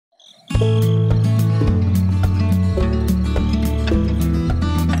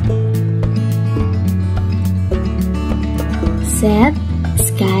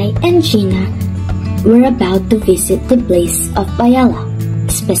and Gina were about to visit the place of Ayala,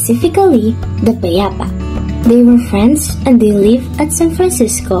 specifically the Payapa. They were friends and they lived at San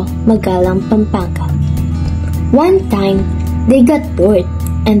Francisco, Magalang, Pampanga. One time, they got bored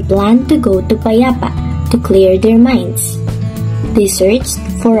and planned to go to Payapa to clear their minds. They searched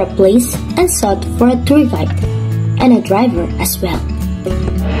for a place and sought for a tour guide and a driver as well.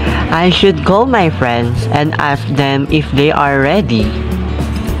 I should call my friends and ask them if they are ready.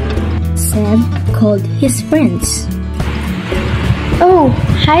 Seb called his friends. Oh,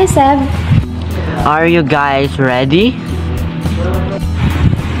 hi Seb. Are you guys ready?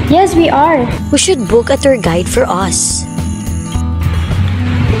 Yes, we are. We should book a tour guide for us.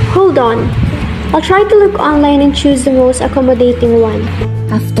 Hold on. I'll try to look online and choose the most accommodating one.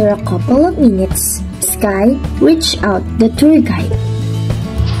 After a couple of minutes, Sky reached out the tour guide.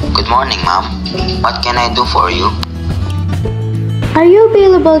 Good morning, ma'am. What can I do for you? Are you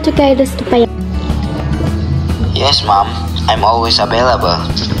available to guide us to Payapa? Yes, ma'am. I'm always available.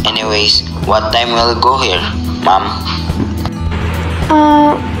 Anyways, what time will you go here, ma'am?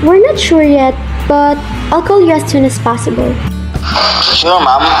 We're not sure yet, but I'll call you as soon as possible. Sure,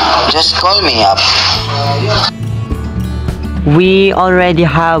 ma'am. Just call me up. We already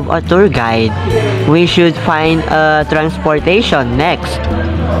have a tour guide. We should find a transportation next.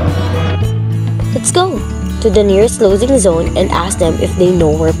 Let's go to the nearest loading zone and ask them if they know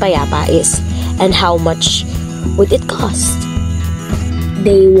where Payapa is and how much would it cost.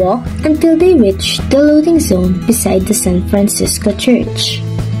 They walked until they reached the loading zone beside the San Francisco church.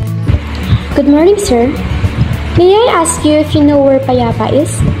 Good morning, sir. May I ask you if you know where Payapa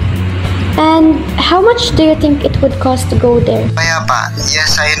is? And how much do you think it would cost to go there? Payapa,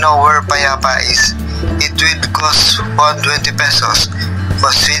 yes, I know where Payapa is. It will cost 120 pesos,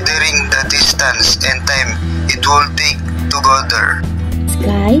 considering the distance and time it will take to go there.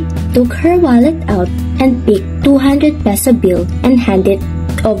 Sky took her wallet out and picked 200 peso bill and handed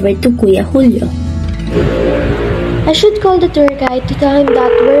it over to Kuya Julio. I should call the tour guide to tell him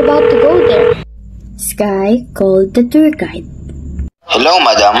that we're about to go there. Sky called the tour guide. Hello,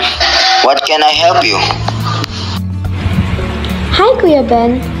 madam. What can I help you? Hi, Kuya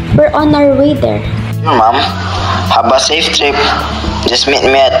Ben. We're on our way there. Sure, ma'am. Have a safe trip. Just meet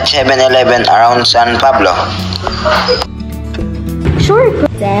me at 7-Eleven around San Pablo. Sure,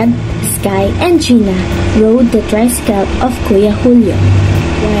 Seb, Sky, and Gina rode the tricycle of Kuya Julio.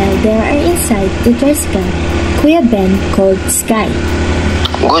 While they are inside the tricycle, Kuya Ben called Sky.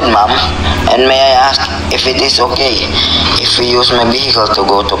 Good, ma'am. And may I ask if it is okay if we use my vehicle to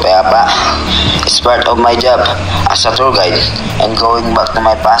go to Payapa? It's part of my job as a tour guide. And going back to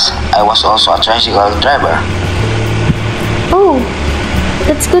my past, I was also a tricycle driver. Oh,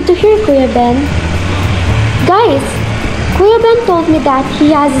 that's good to hear, Kuya Ben. Guys, Kuya Ben told me that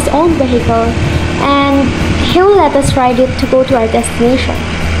he has his own vehicle and he'll let us ride it to go to our destination.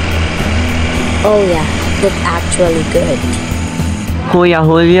 Oh yeah, that's actually good. Kuya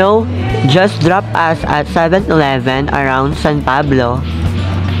Julio, just drop us at 7-Eleven around San Pablo.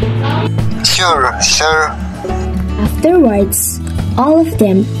 Sure, sir. Afterwards, all of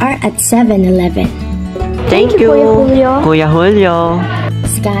them are at 7-Eleven. Thank you, Kuya Julio. Kuya Julio.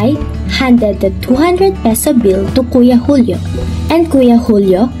 Sky handed the 200 peso bill to Kuya Julio, and Kuya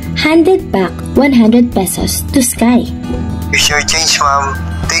Julio handed back 100 pesos to Sky. It's your change, ma'am.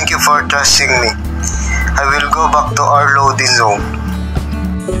 Thank you for trusting me. I will go back to our loading zone.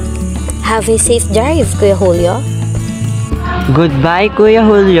 Have a safe drive, Kuya Julio. Goodbye, Kuya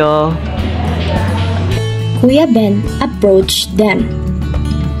Julio. Kuya Ben approached them.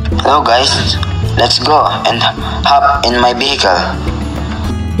 Hello, guys. Let's go and hop in my vehicle.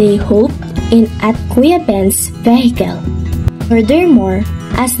 They hopped in at Kuya Ben's vehicle. Furthermore,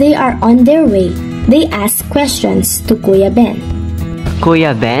 as they are on their way, they asked questions to Kuya Ben.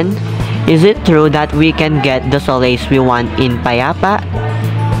 Kuya Ben, is it true that we can get the solace we want in Payapa?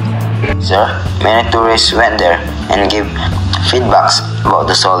 Sir, many tourists went there and give feedbacks about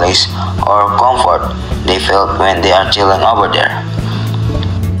the solace or comfort they felt when they are chilling over there.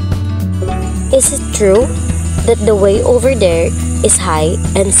 Is it true that the way over there is high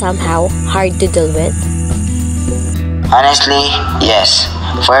and somehow hard to deal with? Honestly, yes.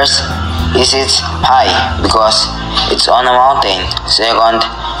 First, it's high because it's on a mountain. Second,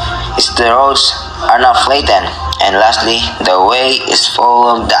 the roads are not flattened. And lastly, the way is full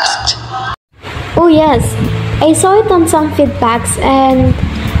of dust. Oh yes, I saw it on some feedbacks and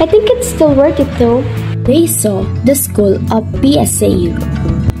I think it's still worth it though. They saw the school of PSAU.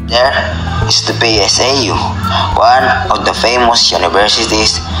 There is the PSAU, one of the famous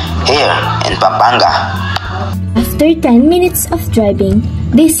universities here in Pampanga. After 10 minutes of driving,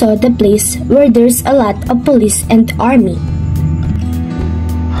 they saw the place where there's a lot of police and army.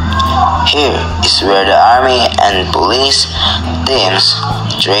 Here is where the army and police teams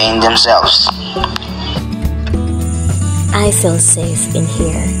train themselves. I feel safe in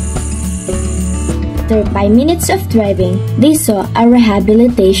here. After 5 minutes of driving, they saw a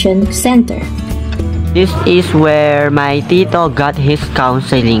rehabilitation center. This is where my tito got his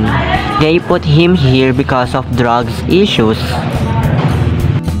counseling. They put him here because of drugs issues.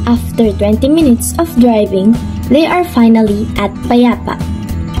 After 20 minutes of driving, they are finally at Payapa.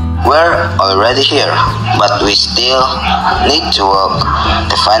 We're already here, but we still need to walk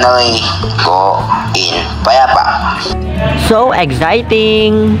to finally go in Payapa. So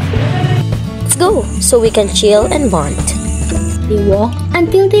exciting! Let's go so we can chill and bond. They walked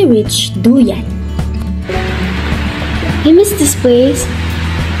until they reached Duyan. I miss this place.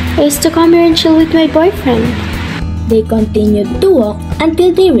 I used to come here and chill with my boyfriend. They continued to walk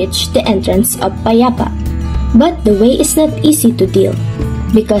until they reached the entrance of Payapa. But the way is not easy to deal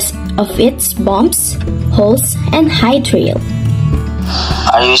because of its bumps, holes, and high trail.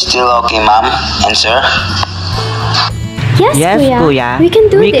 Are you still okay, ma'am and sir? Yes, Kuya. We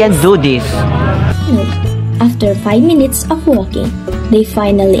can do this. After 5 minutes of walking, they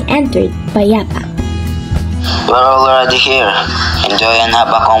finally entered Payapa. We're already here. Enjoy and have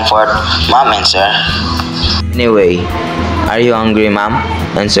a comfort, ma'am and sir. Anyway, are you hungry, ma'am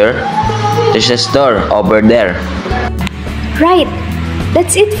and sir? There's a store over there. Right.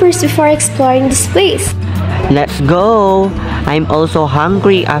 Let's eat first before exploring this place. Let's go! I'm also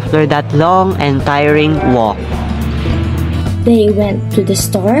hungry after that long and tiring walk. They went to the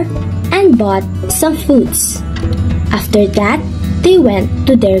store and bought some foods. After that, they went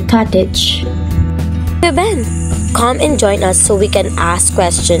to their cottage. Hey Ben, come and join us so we can ask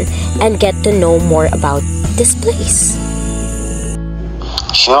questions and get to know more about this place.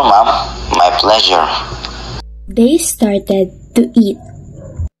 Sure, ma'am. My pleasure. They started to eat.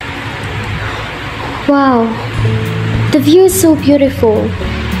 Wow. The view is so beautiful.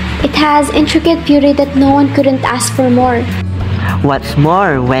 It has intricate beauty that no one couldn't ask for more. What's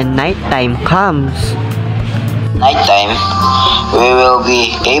more, when nighttime comes, Nighttime, we will be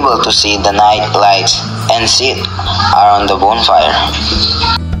able to see the night lights and sit around the bonfire.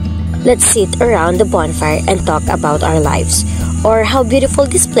 Let's sit around the bonfire and talk about our lives or how beautiful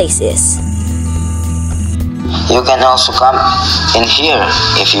this place is. You can also come in here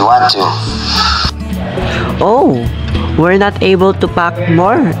if you want to. oh, we're not able to pack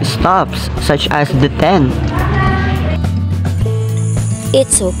more stuffs such as the tent.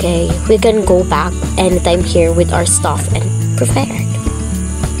 It's okay. We can go back anytime here with our stuff and prepared.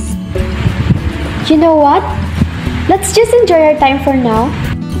 You know what? Let's just enjoy our time for now.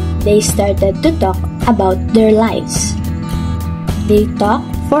 They started to talk about their lives. They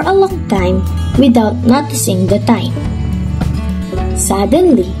talked for a long time without noticing the time.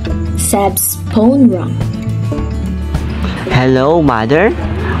 Suddenly, Seb's phone rang. Hello, mother?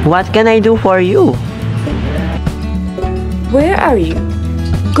 What can I do for you? Where are you?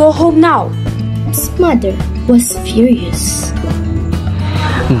 Go home now. Seb's mother was furious.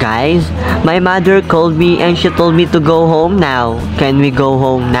 Guys, my mother called me and she told me to go home now. Can we go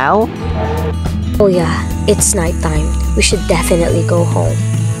home now? Oh yeah, it's nighttime. We should definitely go home.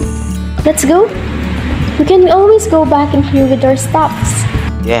 Let's go. We can always go back in here with our stuffs.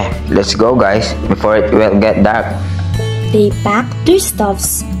 Yeah, let's go guys, before it will get dark. They packed their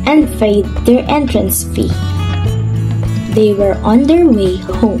stuffs and paid their entrance fee. They were on their way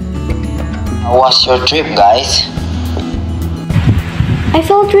home. How was your trip, guys? I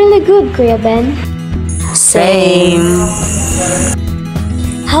felt really good, Kuya Ben. Same.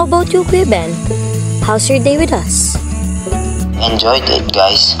 How about you, Kuya Ben? How's your day with us? Enjoyed it,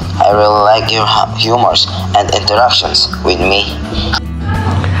 guys. I really like your humors and interactions with me.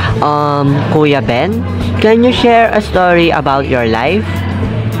 Kuya Ben, can you share a story about your life?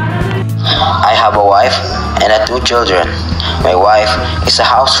 I have a wife and 2 children. My wife is a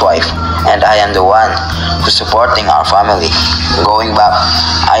housewife and I am the one who's supporting our family. Going back,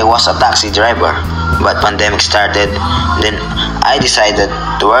 I was a taxi driver, but pandemic started. Then I decided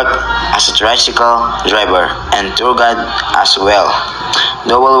to work as a tricycle driver and tour guide as well.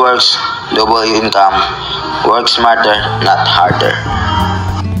 Double works, double income. Work smarter, not harder.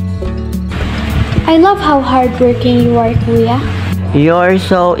 I love how hardworking you are, Kuya. You're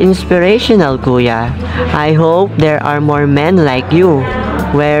so inspirational, Kuya. I hope there are more men like you,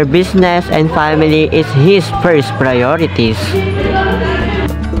 where business and family is his first priorities.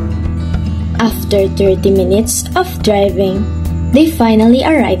 After 30 minutes of driving, they finally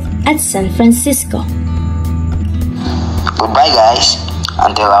arrived at San Francisco. Goodbye guys.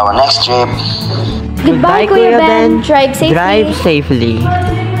 Until our next trip. Goodbye, Kuya Ben. Drive safely. Drive safely.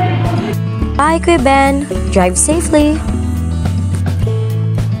 Bye, Kuya Ben. Drive safely.